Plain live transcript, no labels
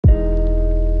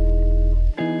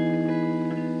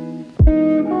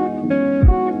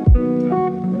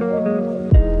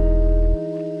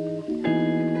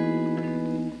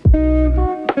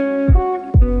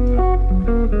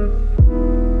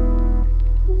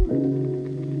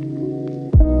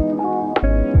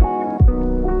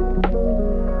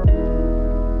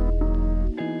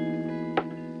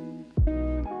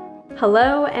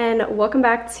Hello and welcome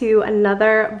back to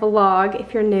another vlog.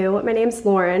 If you're new, my name's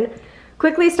Lauren.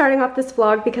 Quickly starting off this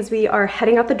vlog because we are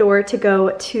heading out the door to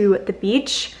go to the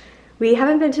beach. We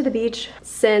haven't been to the beach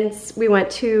since we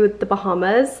went to the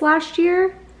Bahamas last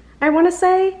year, I want to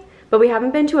say. But we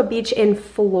haven't been to a beach in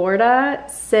Florida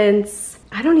since,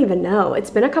 I don't even know.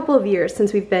 It's been a couple of years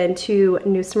since we've been to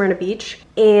New Smyrna Beach,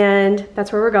 and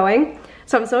that's where we're going.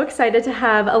 So I'm so excited to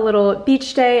have a little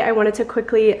beach day. I wanted to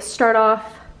quickly start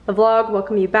off the vlog,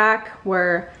 welcome you back.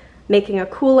 We're making a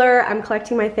cooler, I'm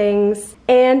collecting my things,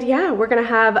 and yeah, we're gonna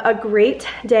have a great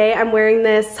day. I'm wearing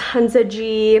this Hunza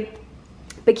G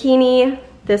bikini,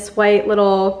 this white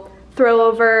little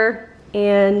throwover,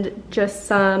 and just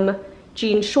some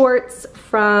jean shorts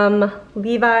from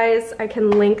Levi's. I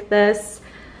can link this.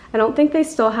 I don't think they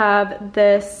still have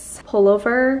this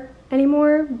pullover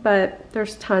anymore, but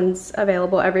there's tons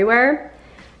available everywhere.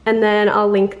 And then I'll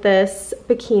link this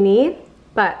bikini.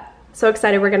 But so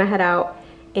excited, we're gonna head out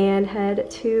and head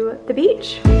to the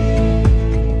beach.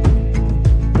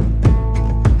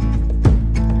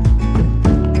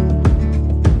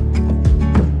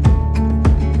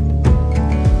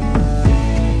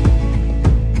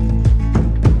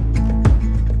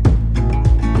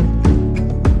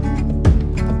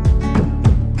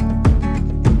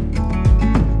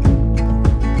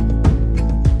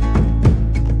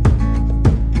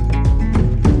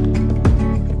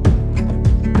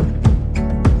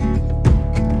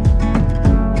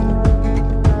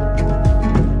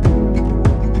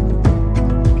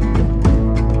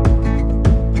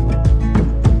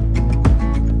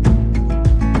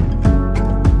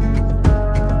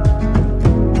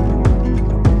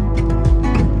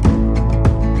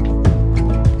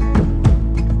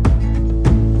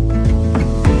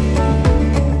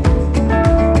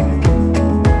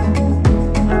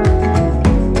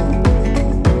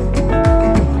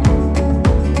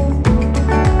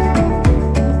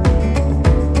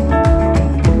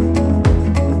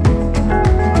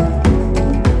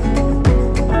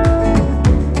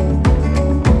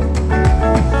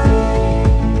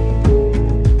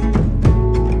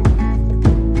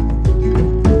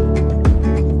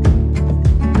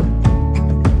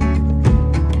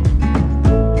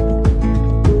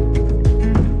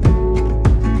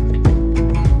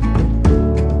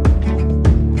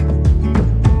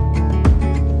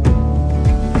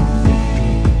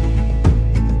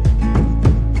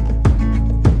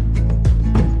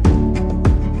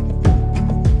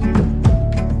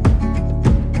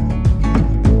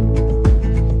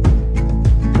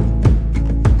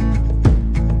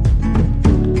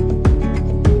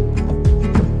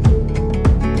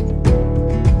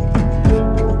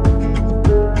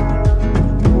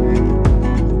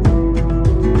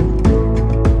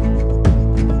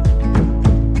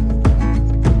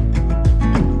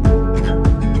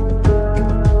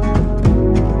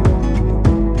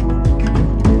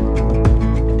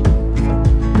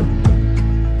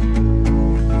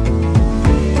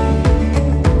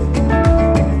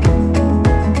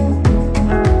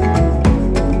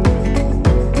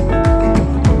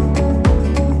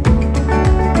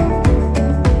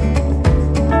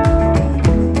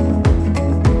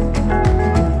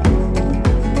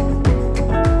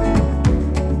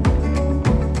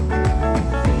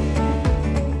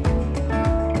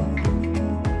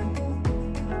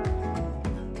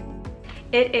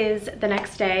 It is the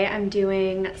next day. I'm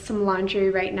doing some laundry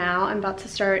right now. I'm about to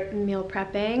start meal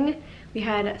prepping. We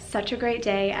had such a great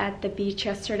day at the beach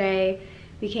yesterday.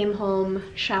 We came home,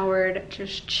 showered,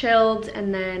 just chilled,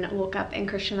 and then woke up and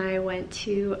Christian and I went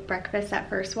to breakfast at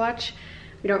First Watch.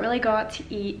 We don't really go out to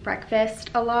eat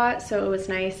breakfast a lot, so it was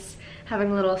nice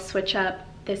having a little switch up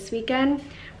this weekend.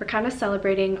 We're kind of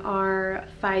celebrating our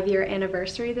 5-year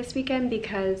anniversary this weekend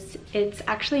because it's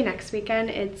actually next weekend.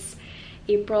 It's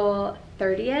April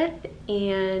 30th,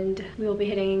 and we will be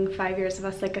hitting 5 years of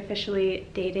us like officially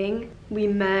dating. We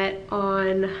met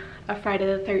on a Friday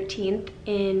the 13th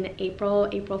in April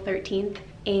 13th,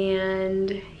 and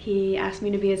he asked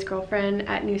me to be his girlfriend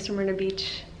at New Smyrna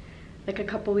Beach like a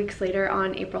couple weeks later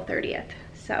on April 30th.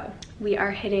 So we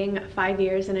are hitting 5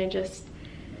 years, and I just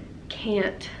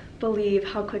can't believe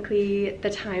how quickly the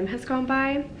time has gone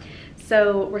by.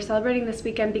 So we're celebrating this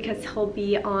weekend because he'll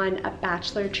be on a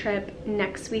bachelor trip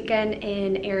next weekend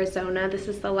in Arizona. This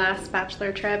is the last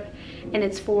bachelor trip, and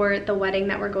it's for the wedding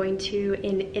that we're going to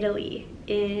in Italy.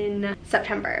 In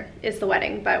September is the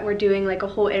wedding, but we're doing like a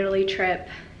whole Italy trip,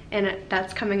 and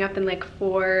that's coming up in like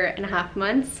 4.5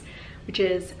 months, which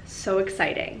is so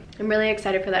exciting. I'm really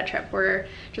excited for that trip. We're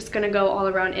just gonna go all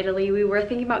around Italy. We were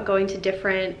thinking about going to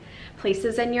different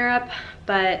places in Europe,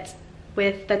 but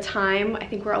with the time, I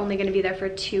think we're only gonna be there for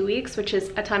 2 weeks, which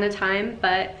is a ton of time,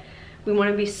 but we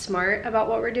wanna be smart about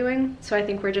what we're doing. So I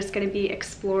think we're just gonna be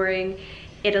exploring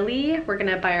Italy. We're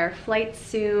gonna buy our flights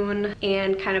soon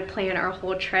and kind of plan our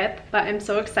whole trip, but I'm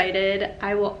so excited.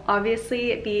 I will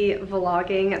obviously be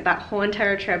vlogging that whole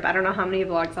entire trip. I don't know how many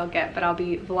vlogs I'll get, but I'll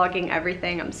be vlogging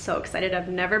everything. I'm so excited. I've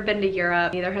never been to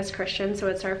Europe, neither has Christian, so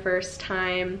it's our first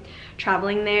time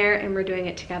traveling there and we're doing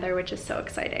it together, which is so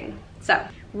exciting. So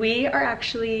we are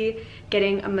actually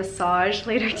getting a massage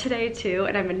later today too,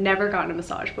 and I've never gotten a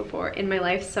massage before in my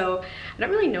life, so I don't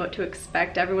really know what to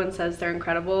expect. Everyone says they're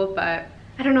incredible, but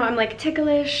I don't know, I'm like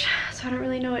ticklish, so I don't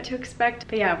really know what to expect.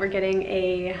 But yeah, we're getting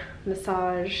a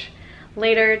massage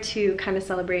later to kind of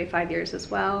celebrate 5 years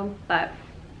as well. But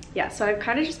yeah, so I've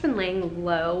kind of just been laying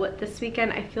low this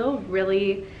weekend. I feel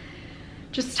really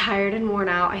just tired and worn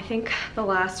out. I think the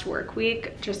last work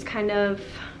week just kind of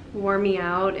wore me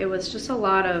out. It was just a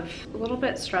little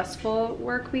bit stressful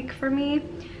work week for me.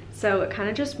 So it kind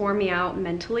of just wore me out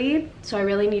mentally. So I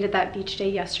really needed that beach day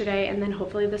yesterday, and then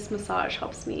hopefully this massage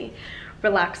helps me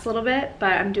relax a little bit.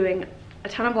 But I'm doing a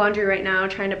ton of laundry right now,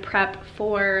 trying to prep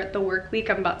for the work week.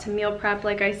 I'm about to meal prep,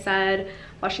 like I said,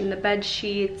 washing the bed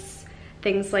sheets,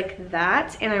 things like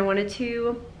that. And I wanted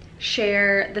to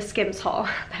share the Skims haul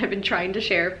that I've been trying to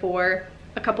share for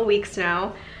a couple weeks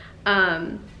now,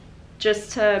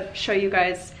 just to show you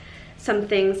guys some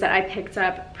things that I picked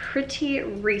up pretty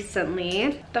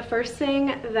recently. The first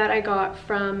thing that I got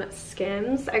from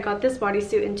Skims, I got this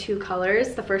bodysuit in 2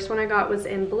 colors. The first one I got was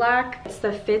in black. It's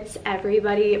the Fits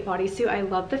Everybody bodysuit. I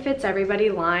love the Fits Everybody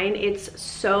line. It's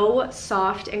so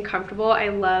soft and comfortable. I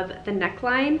love the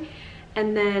neckline,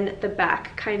 and then the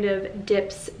back kind of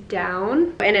dips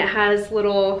down, and it has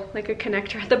little, like a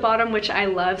connector at the bottom, which I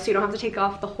love, so you don't have to take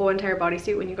off the whole entire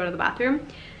bodysuit when you go to the bathroom.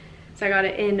 So I got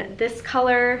it in this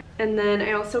color, and then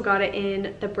I also got it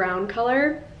in the brown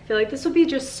color. I feel like this will be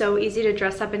just so easy to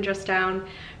dress up and dress down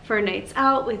for nights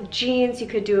out with jeans. You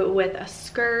could do it with a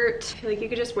skirt. I feel like you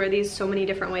could just wear these so many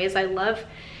different ways. I love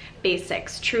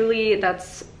basics. Truly,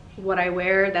 that's what I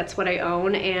wear, that's what I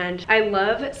own, and I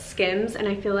love Skims, and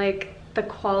I feel like the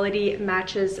quality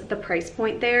matches the price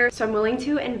point there. So I'm willing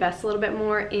to invest a little bit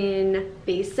more in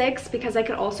basics because I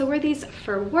could also wear these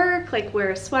for work, like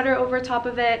wear a sweater over top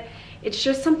of it. It's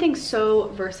just something so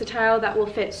versatile that will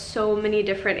fit so many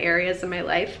different areas in my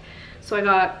life. So I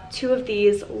got 2 of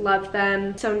these, love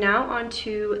them. So now on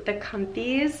to the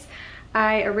comfies.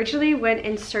 I originally went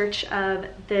in search of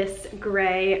this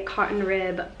gray cotton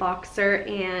rib boxer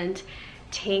and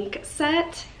tank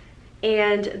set,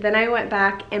 and then I went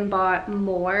back and bought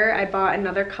more. I bought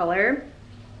another color,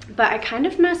 but I kind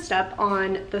of messed up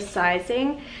on the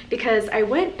sizing because I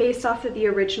went based off of the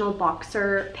original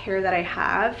boxer pair that I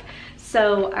have.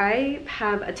 So I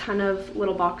have a ton of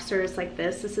little boxers like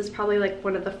this. This is probably like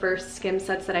one of the first Skims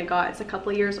sets that I got. It's a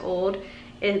couple years old.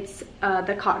 It's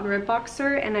the cotton rib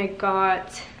boxer, and I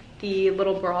got the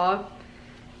little bra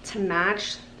to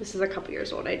match. This is a couple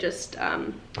years old. I just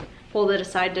pulled it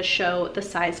aside to show the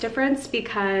size difference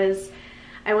because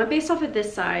I went based off of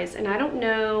this size, and I don't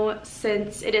know,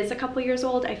 since it is a couple years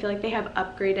old, I feel like they have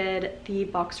upgraded the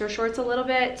boxer shorts a little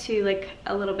bit to like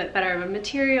a little bit better of a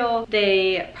material.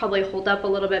 They probably hold up a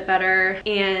little bit better,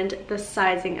 and the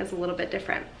sizing is a little bit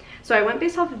different. So I went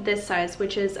based off of this size,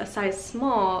 which is a size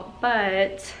small,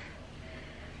 but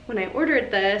when I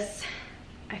ordered this,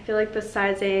 I feel like the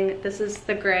sizing, this is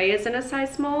the gray, is in a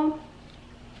size small.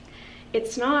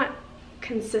 It's not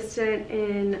consistent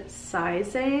in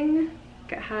sizing.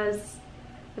 It has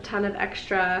a ton of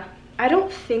extra. I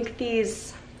don't think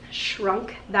these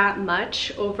shrunk that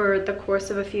much over the course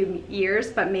of a few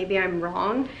years, but maybe I'm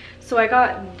wrong. So I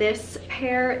got this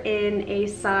pair in a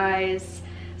size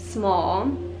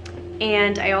small,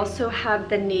 and I also have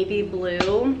the navy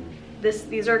blue.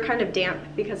 These are kind of damp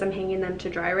because I'm hanging them to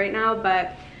dry right now,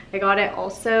 but I got it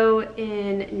also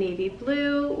in navy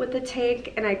blue with the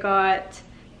tank, and I got,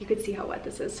 you could see how wet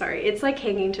this is, sorry. It's like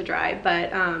hanging to dry,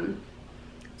 but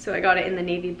so I got it in the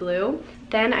navy blue.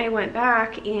 Then I went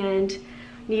back and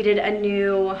needed a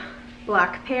new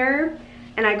black pair,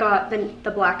 and I got the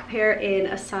black pair in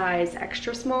a size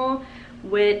extra small,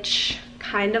 which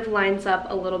kind of lines up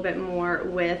a little bit more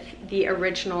with the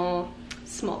original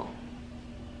small.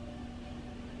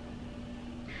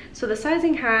 So the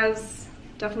sizing has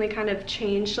definitely kind of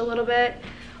changed a little bit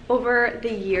over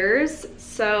the years.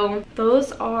 So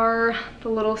those are the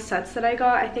little sets that I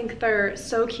got. I think they're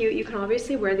so cute. You can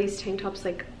obviously wear these tank tops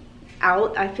like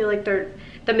out. I feel like the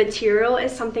material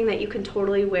is something that you can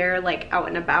totally wear like out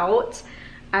and about.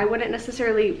 I wouldn't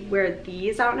necessarily wear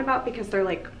these out and about because they're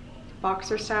like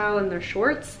boxer style and they're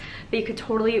shorts, but you could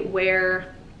totally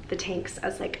wear the tanks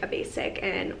as like a basic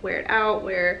and wear it out,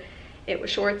 wear it with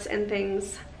shorts and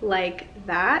things like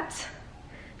that.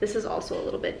 This is also a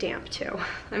little bit damp too.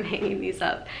 I'm hanging these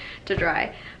up to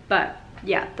dry, but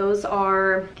yeah, those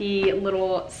are the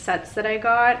little sets that I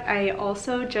got. I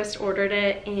also just ordered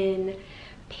it in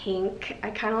pink.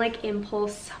 I kind of like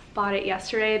impulse bought it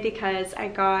yesterday because I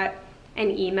got an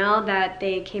email that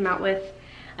they came out with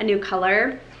a new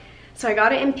color. So I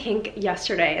got it in pink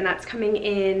yesterday and that's coming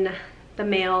in the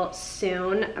mail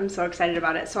soon. I'm so excited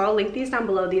about it. So I'll link these down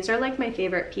below. These are like my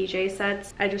favorite PJ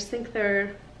sets. I just think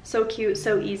they're so cute,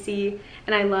 so easy,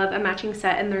 and I love a matching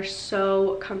set and they're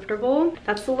so comfortable.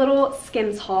 That's the little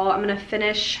Skims haul. I'm gonna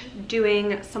finish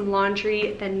doing some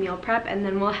laundry, then meal prep, and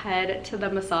then we'll head to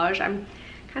the massage. I'm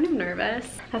kind of nervous.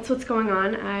 That's what's going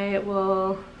on. I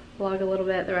will vlog a little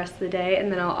bit the rest of the day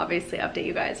and then I'll obviously update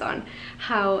you guys on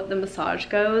how the massage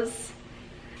goes.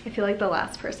 I feel like the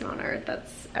last person on earth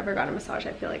that's ever gotten a massage.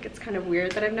 I feel like it's kind of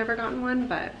weird that I've never gotten one,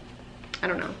 but I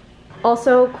don't know.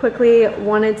 Also, quickly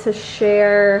wanted to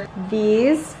share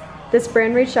these. This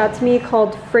brand reached out to me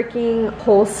called Freakin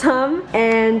Wholesome,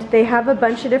 and they have a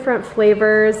bunch of different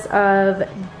flavors of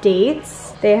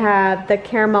dates. They have the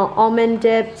caramel almond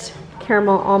dipped,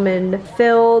 caramel almond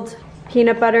filled,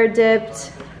 peanut butter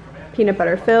dipped, peanut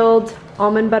butter filled,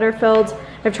 almond butter filled.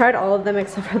 I've tried all of them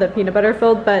except for the peanut butter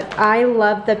filled, but I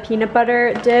love the peanut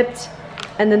butter dipped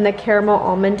and then the caramel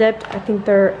almond dipped. I think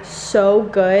they're so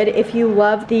good. If you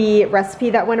love the recipe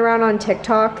that went around on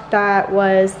TikTok, that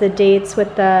was the dates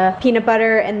with the peanut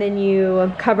butter and then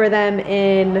you cover them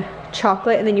in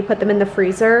chocolate and then you put them in the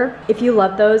freezer. If you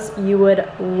love those, you would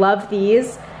love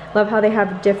these. Love how they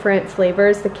have different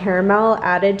flavors. The caramel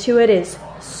added to it is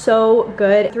so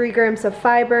good. 3 grams of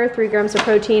fiber, 3 grams of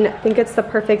protein. I think it's the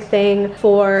perfect thing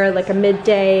for like a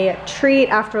midday treat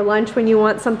after lunch when you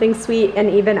want something sweet, and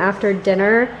even after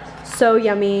dinner. So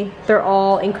yummy. They're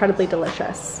all incredibly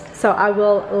delicious. So I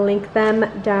will link them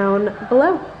down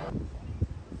below.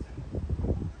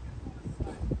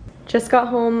 Just got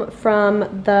home from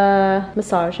the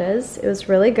massages. It was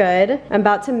really good. I'm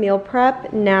about to meal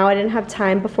prep now. I didn't have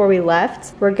time before we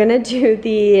left. We're gonna do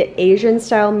the Asian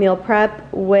style meal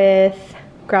prep with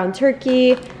ground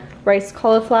turkey, rice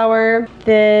cauliflower,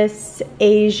 this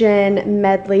Asian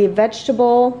medley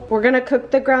vegetable. We're gonna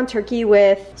cook the ground turkey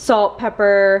with salt,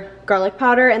 pepper, garlic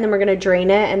powder, and then we're gonna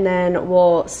drain it and then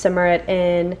we'll simmer it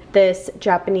in this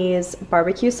Japanese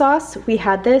barbecue sauce. We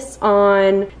had this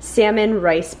on salmon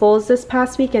rice bowls this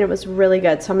past week and it was really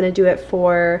good. So I'm gonna do it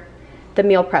for the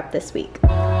meal prep this week.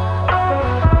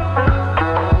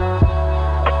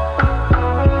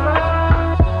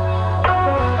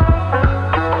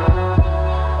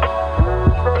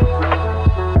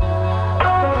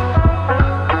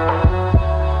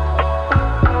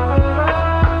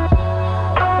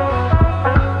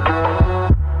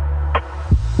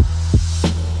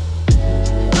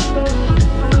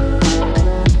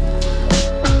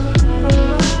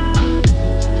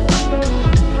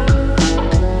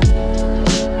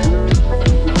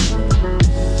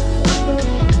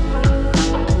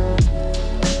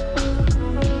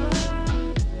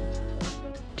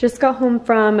 Just got home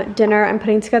from dinner. I'm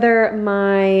putting together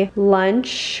my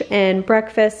lunch and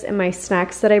breakfast and my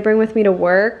snacks that I bring with me to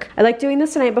work. I like doing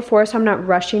this the night before so I'm not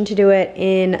rushing to do it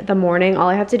in the morning. All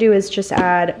I have to do is just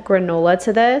add granola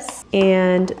to this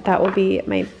and that will be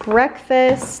my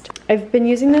breakfast. I've been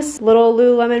using this little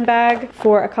Lululemon bag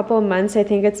for a couple of months. I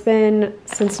think it's been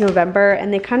since November,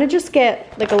 and they kind of just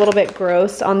get like a little bit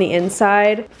gross on the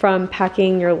inside from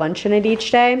packing your lunch in it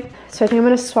each day. So I think I'm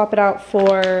gonna swap it out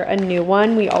for a new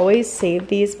one. We always save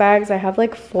these bags. I have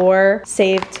like 4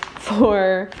 saved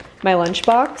for my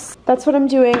lunchbox. That's what I'm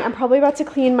doing. I'm probably about to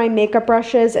clean my makeup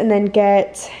brushes and then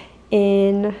get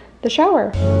in the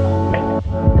shower.